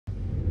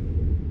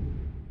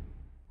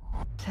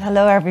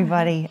Hello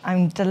everybody.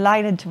 I'm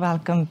delighted to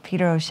welcome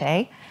Peter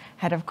O'Shea,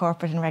 Head of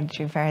Corporate and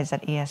Regulatory Affairs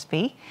at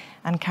ESB,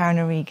 and Karen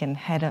O'Regan,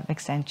 Head of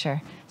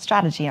Accenture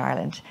Strategy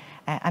Ireland,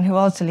 and who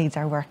also leads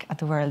our work at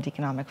the World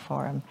Economic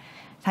Forum.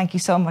 Thank you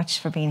so much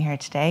for being here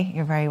today.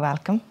 You're very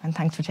welcome, and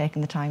thanks for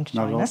taking the time to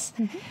join us.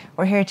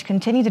 We're here to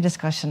continue the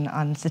discussion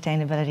on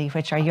sustainability,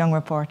 which our young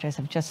reporters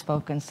have just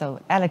spoken so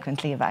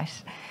eloquently about.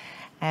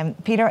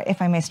 Peter,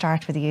 if I may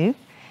start with you.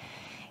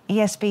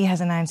 ESB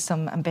has announced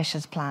some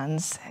ambitious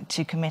plans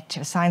to commit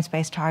to a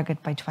science-based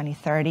target by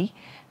 2030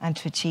 and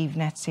to achieve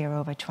net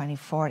zero by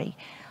 2040.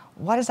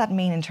 What does that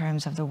mean in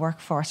terms of the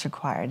workforce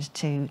required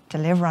to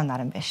deliver on that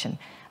ambition?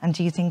 And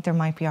do you think there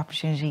might be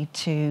opportunity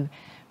to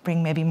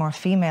bring maybe more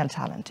female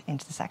talent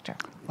into the sector?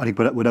 I think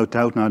without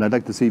doubt now, and I'd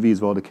like the CVs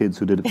of all the kids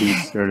who did a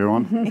piece earlier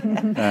on.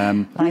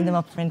 Line them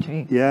up for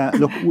interview. Yeah,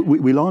 look,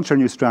 we launched our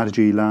new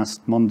strategy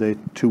last Monday,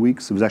 2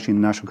 weeks. It was actually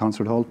in the National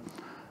Concert Hall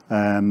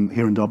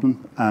here in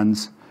Dublin. And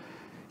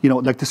you know,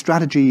 like the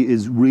strategy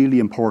is really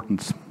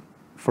important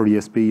for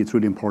ESB. It's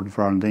really important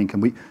for Ireland Inc.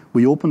 And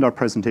we opened our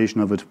presentation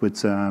of it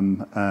with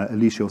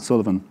Alicia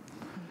O'Sullivan.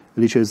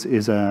 Alicia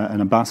is an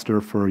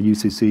ambassador for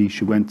UCC.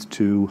 She went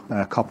to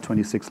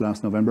COP26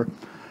 last November.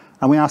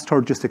 And we asked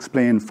her just to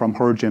explain from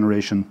her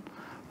generation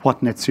why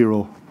net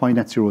zero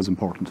is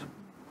important.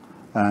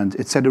 And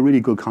it set a really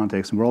good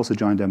context. And we're also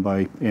joined then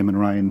by Eamon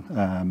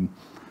Ryan,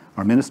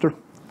 our minister.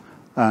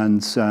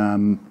 And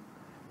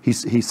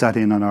he sat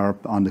in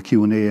on the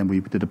Q&A and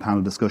we did a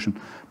panel discussion.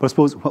 But I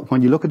suppose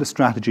when you look at the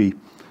strategy,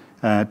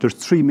 there's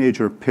three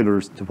major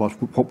pillars to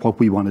what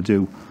we want to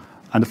do.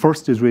 And the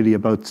first is really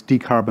about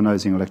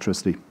decarbonising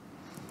electricity.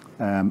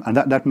 And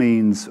that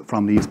means,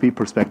 from the ESB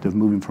perspective,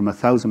 moving from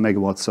 1,000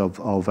 megawatts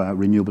of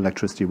renewable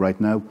electricity right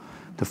now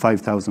to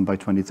 5,000 by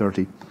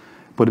 2030.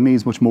 But it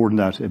means much more than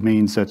that. It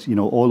means that, you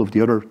know, all of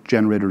the other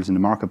generators in the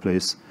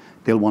marketplace,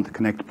 they'll want to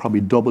connect probably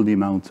double the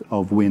amount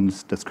of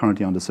wind that's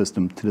currently on the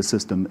system to the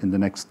system in the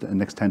next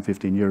 10,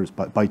 15 years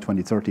by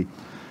 2030.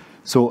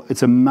 So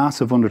it's a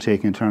massive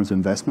undertaking in terms of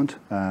investment.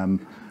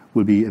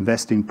 We'll be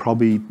investing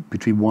probably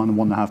between $1 and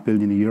 $1.5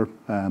 billion a year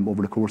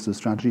over the course of the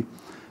strategy.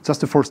 So that's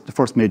the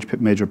first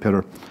major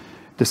pillar.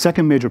 The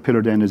second major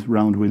pillar then is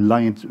around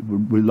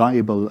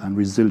reliable and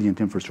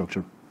resilient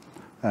infrastructure.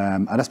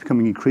 And that's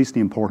becoming increasingly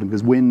important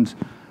because wind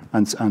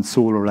and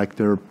solar, like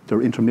they're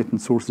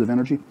intermittent sources of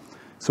energy.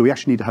 So we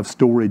actually need to have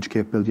storage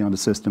capability on the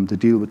system to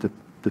deal with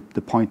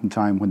the point in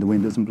time when the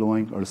wind isn't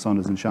blowing or the sun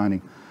isn't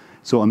shining.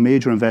 So a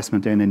major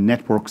investment then in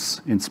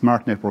networks, in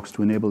smart networks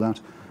to enable that,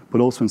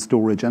 but also in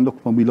storage. And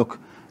look, when we look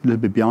a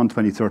little bit beyond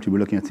 2030, we're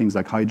looking at things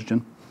like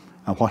hydrogen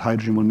and what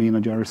hydrogen will mean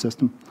on the Irish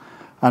system.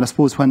 And I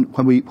suppose when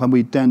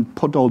we then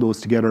put all those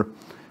together,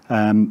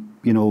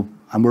 you know,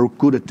 and we're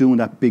good at doing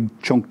that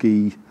big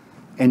chunky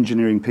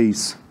engineering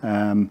piece,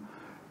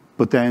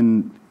 but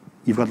then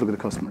you've got to look at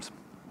the customers.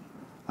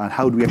 And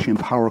how do we actually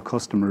empower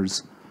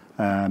customers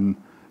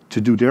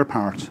to do their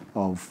part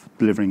of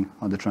delivering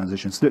on the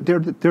transition? So they're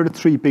the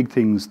three big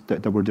things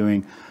that we're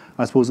doing.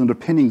 I suppose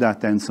underpinning that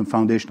then some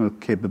foundational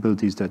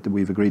capabilities that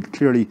we've agreed.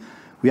 Clearly,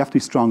 we have to be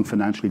strong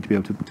financially to be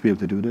able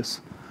to do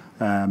this.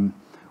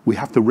 We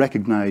have to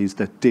recognise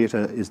that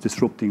data is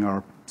disrupting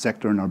our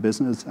sector and our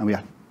business, and we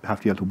have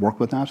to be able to work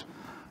with that.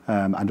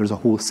 And there's a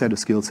whole set of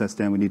skill sets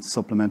then we need to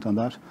supplement on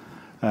that.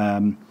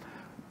 And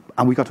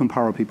we've got to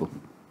empower people.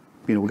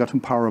 You know, we've got to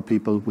empower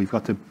people. We've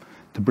got to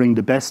bring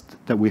the best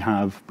that we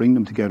have, bring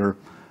them together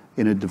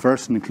in a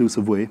diverse and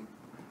inclusive way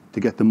to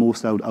get the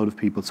most out of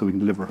people so we can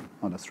deliver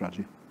on that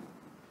strategy.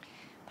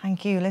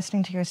 Thank you.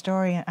 Listening to your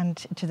story and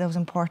to those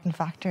important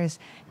factors,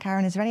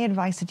 Karen, is there any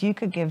advice that you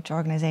could give to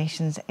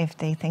organisations if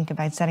they think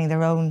about setting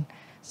their own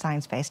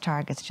science-based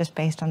targets, just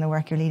based on the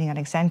work you're leading at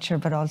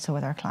Accenture, but also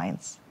with our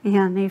clients?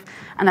 Yeah, Niamh,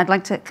 and I'd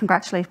like to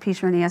congratulate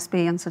Peter and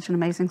ESB on such an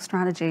amazing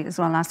strategy as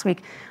well last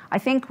week. I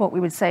think what we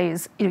would say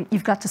is, you know,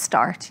 you've got to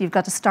start. You've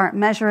got to start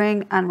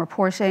measuring and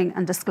reporting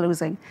and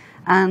disclosing.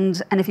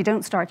 And if you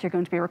don't start, you're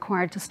going to be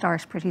required to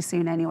start pretty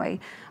soon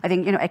anyway. I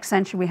think, you know,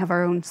 Accenture, we have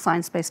our own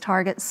science-based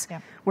targets.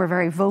 Yep. We're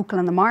very vocal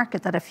in the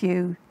market that if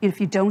you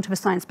don't have a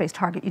science-based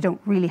target, you don't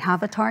really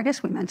have a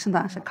target. We mentioned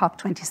that at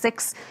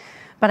COP26.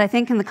 But I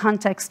think in the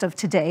context of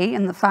today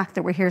and the fact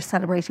that we're here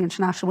celebrating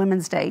International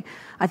Women's Day,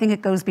 I think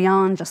it goes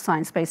beyond just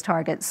science-based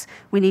targets.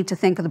 We need to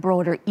think of the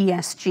broader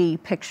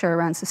ESG picture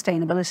around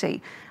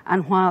sustainability.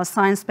 And while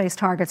science-based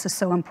targets are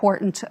so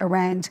important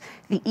around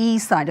the E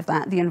side of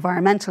that, the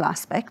environmental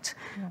aspect,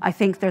 I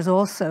think there's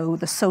also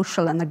the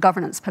social and the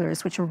governance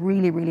pillars, which are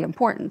really, really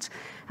important.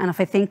 And if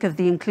I think of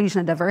the inclusion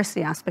and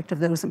diversity aspect of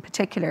those in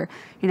particular,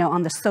 you know,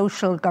 on the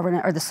social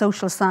governance or the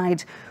social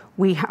side,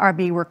 we are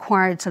being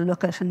required to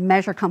look at and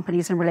measure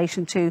companies in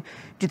relation to,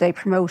 do they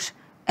promote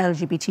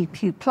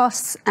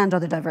LGBTQ+ and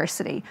other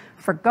diversity?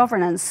 For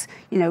governance,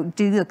 you know,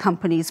 do the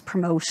companies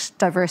promote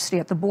diversity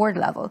at the board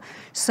level?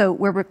 So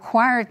we're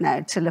required now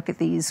to look at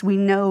these. We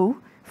know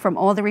from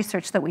all the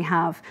research that we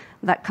have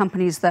that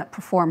companies that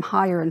perform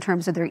higher in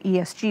terms of their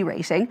ESG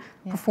rating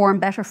perform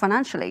better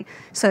financially.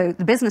 So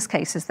the business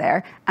case is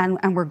there,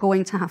 and we're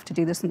going to have to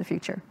do this in the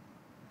future.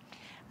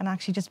 And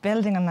actually just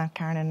building on that,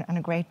 Karen, and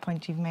a great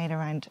point you've made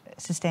around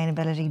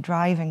sustainability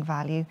driving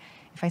value.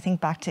 If I think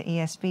back to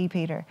ESB,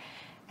 Peter,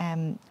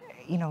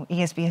 you know,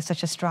 ESB has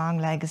such a strong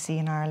legacy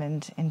in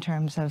Ireland in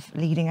terms of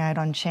leading out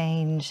on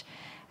change,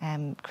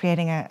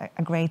 creating a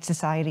great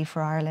society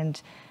for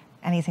Ireland,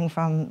 anything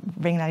from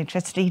bringing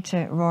electricity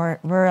to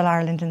rural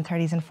Ireland in the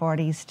 30s and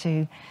 40s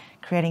to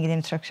creating the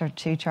infrastructure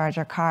to charge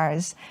our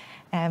cars.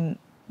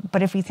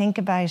 But if we think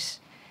about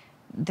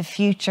the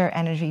future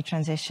energy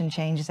transition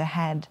changes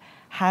ahead,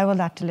 how will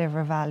that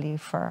deliver value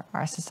for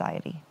our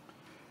society?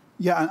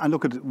 Yeah, and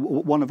look,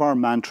 one of our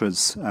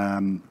mantras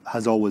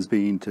has always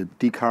been to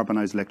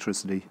decarbonise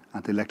electricity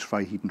and to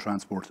electrify heat and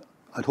transport.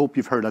 I'd hope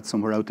you've heard that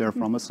somewhere out there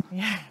from us,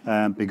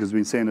 because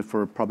we've been saying it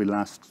for probably the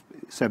last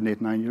 7, 8,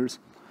 9 years.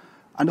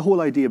 And the whole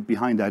idea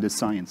behind that is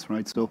science,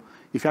 right? So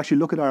if you actually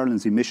look at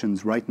Ireland's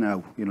emissions right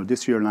now, you know,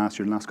 this year, last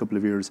year, the last couple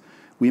of years,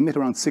 we emit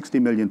around 60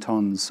 million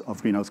tonnes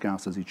of greenhouse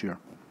gases each year,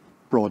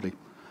 broadly.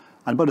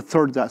 And about a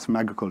third of that's from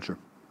agriculture.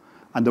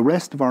 And the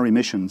rest of our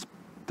emissions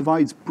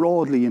divides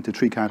broadly into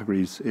 3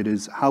 categories. It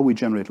is how we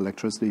generate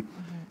electricity,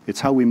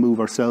 it's how we move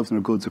ourselves and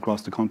our goods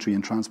across the country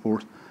in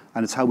transport,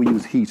 and it's how we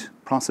use heat,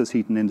 process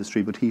heat in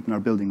industry, but heat in our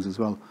buildings as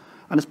well.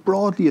 And it's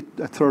broadly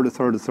a third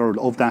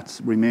of that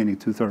remaining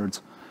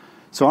 2/3.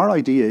 So our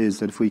idea is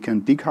that if we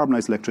can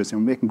decarbonise electricity,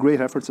 and we're making great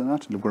efforts in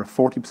that. Look, we're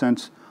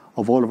 40%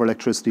 of all of our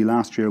electricity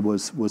last year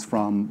was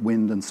from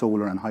wind and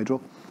solar and hydro.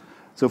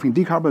 So if we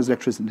can decarbonise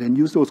electricity and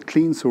use those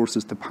clean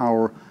sources to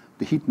power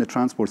the heat and the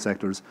transport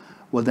sectors,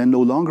 well, then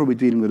no longer are we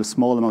dealing with a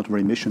small amount of our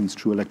emissions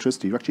through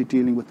electricity. You're actually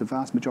dealing with the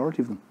vast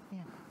majority of them,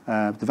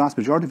 the vast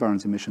majority of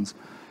Ireland's emissions.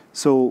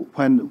 So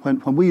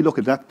when we look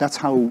at that,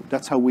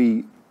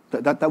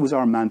 that was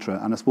our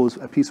mantra. And I suppose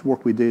a piece of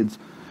work we did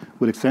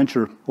with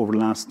Accenture over the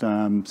last,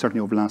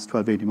 certainly over the last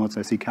 12, 18 months,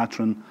 I see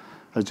Catherine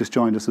has just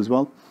joined us as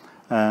well,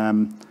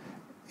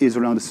 is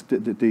around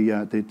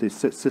the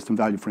system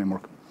value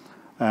framework.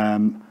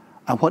 And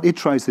what it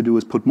tries to do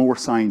is put more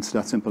science to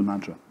that simple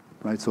mantra,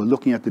 right? So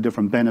looking at the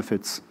different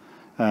benefits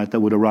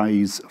that would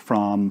arise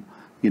from,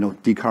 you know,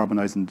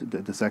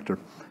 decarbonising the sector.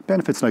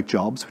 Benefits like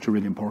jobs, which are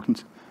really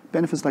important.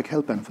 Benefits like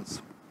health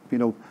benefits. You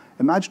know,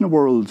 imagine a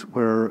world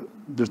where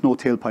there's no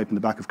tailpipe in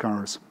the back of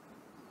cars,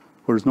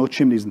 where there's no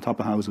chimneys on top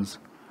of houses,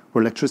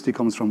 where electricity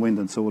comes from wind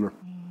and solar.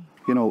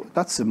 You know,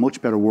 that's a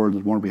much better world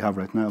than the one we have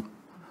right now.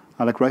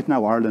 And like right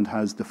now, Ireland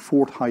has the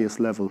 4th highest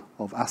level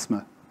of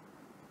asthma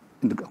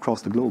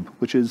across the globe,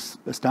 which is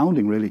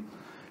astounding, really.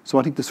 So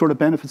I think the sort of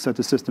benefits that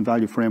the system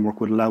value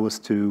framework would allow us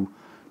to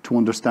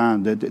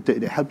understand,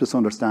 it helped us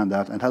understand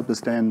that and help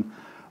us then,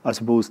 I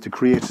suppose, to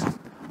create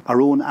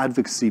our own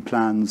advocacy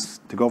plans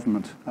to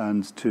government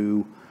and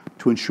to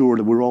ensure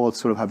that we're all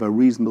sort of have a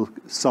reasonable,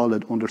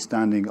 solid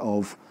understanding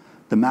of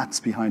the maths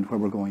behind where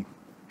we're going.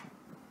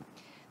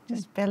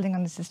 Just building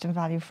on the system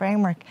value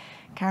framework,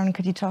 Karen,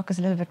 could you talk us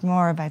a little bit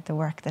more about the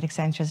work that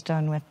Accenture has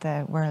done with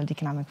the World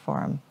Economic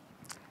Forum?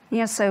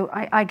 Yeah, so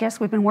I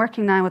guess we've been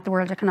working now with the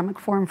World Economic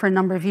Forum for a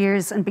number of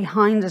years, and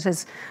behind it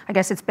is, I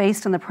guess it's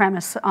based on the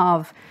premise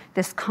of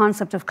this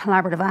concept of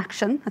collaborative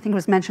action. I think it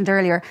was mentioned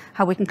earlier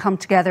how we can come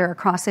together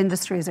across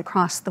industries,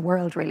 across the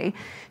world really,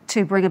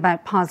 to bring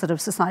about positive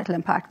societal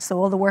impact. So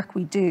all the work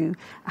we do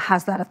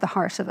has that at the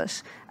heart of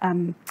it.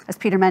 As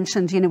Peter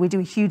mentioned, you know, we do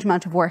a huge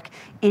amount of work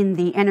in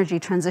the energy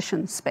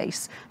transition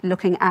space,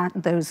 looking at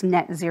those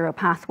net zero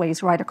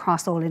pathways right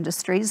across all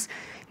industries.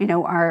 You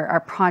know, our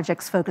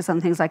projects focus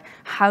on things like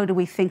how do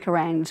we think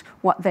around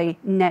what the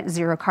net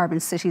zero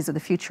carbon cities of the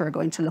future are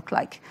going to look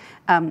like?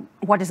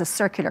 What is a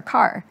circular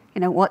car?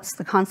 You know, what's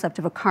the concept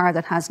of a car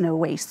that has no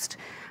waste?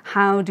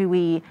 How do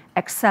we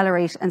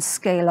accelerate and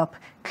scale up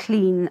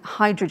clean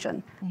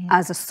hydrogen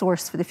as a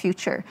source for the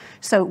future?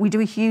 So we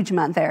do a huge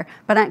amount there,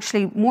 but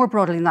actually more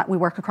broadly than that, we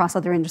work across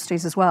other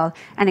industries as well.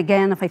 And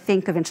again, if I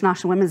think of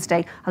International Women's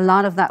Day, a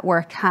lot of that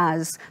work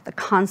has the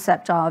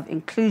concept of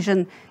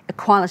inclusion,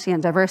 equality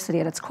and diversity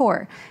at its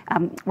core.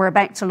 We're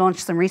about to launch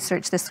some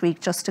research this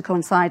week just to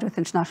coincide with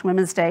International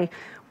Women's Day,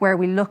 where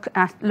we looked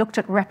at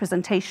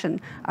representation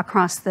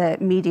across the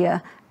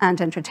media and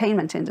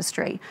entertainment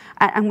industry.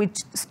 And we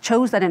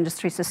chose that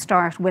industry to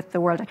start with the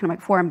World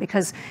Economic Forum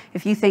because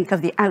if you think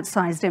of the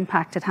outsized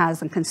impact it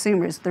has on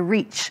consumers, the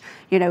reach,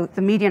 you know,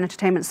 the media and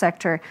entertainment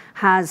sector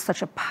has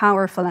such a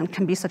powerful and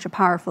can be such a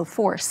powerful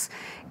force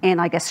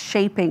in, I guess,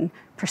 shaping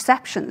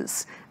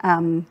perceptions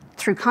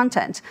through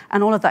content.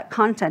 And all of that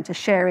content is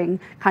sharing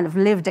kind of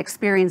lived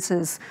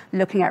experiences,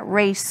 looking at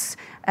race,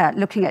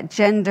 looking at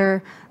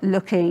gender,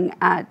 looking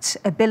at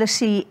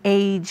ability,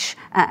 age,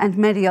 and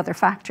many other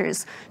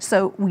factors.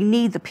 So we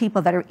need the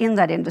people that are in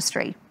that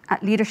industry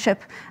at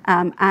leadership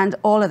and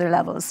all other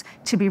levels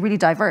to be really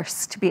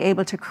diverse, to be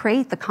able to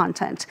create the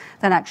content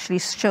that actually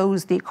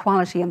shows the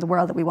equality in the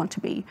world that we want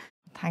to be.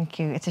 Thank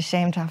you. It's a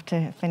shame to have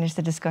to finish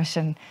the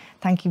discussion.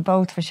 Thank you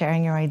both for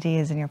sharing your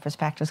ideas and your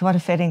perspectives. What a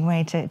fitting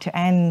way to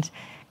end.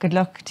 Good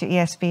luck to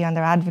ESB on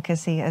their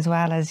advocacy as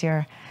well as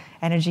your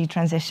energy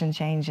transition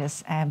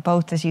changes.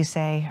 Both, as you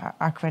say,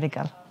 are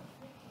critical.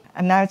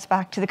 And now it's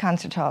back to the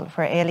concert hall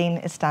where Aileen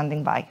is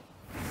standing by.